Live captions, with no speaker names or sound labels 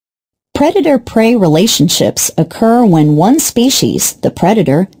Predator-prey relationships occur when one species, the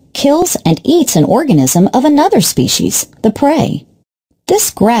predator, kills and eats an organism of another species, the prey.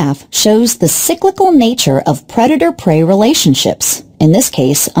 This graph shows the cyclical nature of predator-prey relationships, in this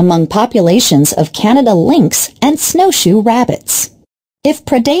case among populations of Canada lynx and snowshoe rabbits. If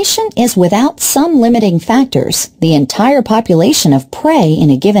predation is without some limiting factors, the entire population of prey in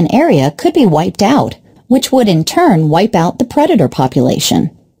a given area could be wiped out, which would in turn wipe out the predator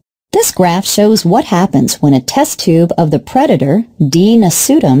population. This graph shows what happens when a test tube of the predator, D.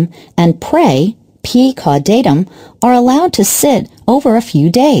 nasutum, and prey, P. caudatum, are allowed to sit over a few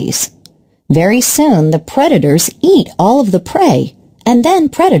days. Very soon the predators eat all of the prey, and then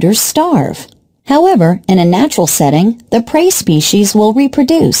predators starve. However, in a natural setting, the prey species will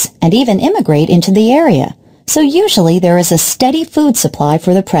reproduce and even immigrate into the area, so usually there is a steady food supply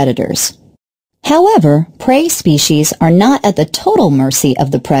for the predators. However, prey species are not at the total mercy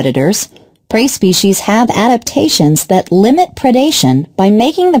of the predators. Prey species have adaptations that limit predation by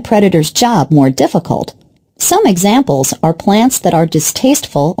making the predator's job more difficult. Some examples are plants that are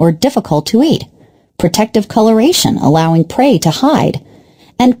distasteful or difficult to eat, protective coloration allowing prey to hide,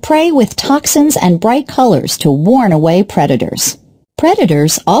 and prey with toxins and bright colors to warn away predators.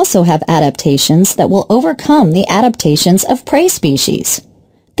 Predators also have adaptations that will overcome the adaptations of prey species.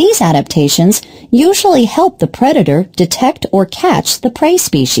 These adaptations usually help the predator detect or catch the prey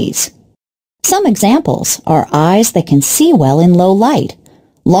species. Some examples are eyes that can see well in low light,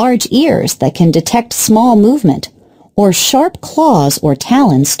 large ears that can detect small movement, or sharp claws or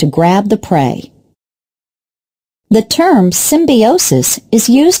talons to grab the prey. The term symbiosis is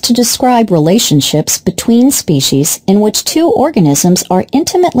used to describe relationships between species in which two organisms are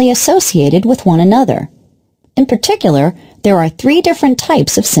intimately associated with one another. In particular, there are three different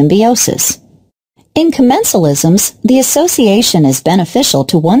types of symbiosis. In commensalisms, the association is beneficial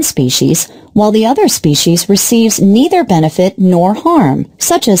to one species, while the other species receives neither benefit nor harm,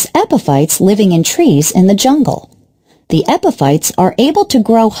 such as epiphytes living in trees in the jungle. The epiphytes are able to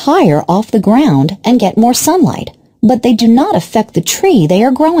grow higher off the ground and get more sunlight, but they do not affect the tree they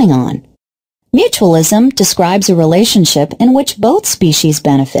are growing on. Mutualism describes a relationship in which both species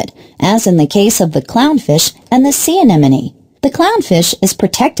benefit, as in the case of the clownfish and the sea anemone. The clownfish is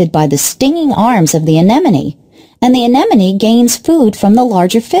protected by the stinging arms of the anemone, and the anemone gains food from the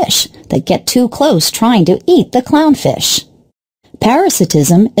larger fish that get too close trying to eat the clownfish.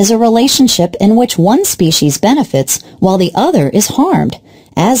 Parasitism is a relationship in which one species benefits while the other is harmed,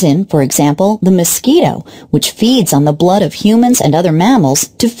 as in, for example, the mosquito, which feeds on the blood of humans and other mammals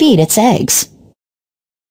to feed its eggs.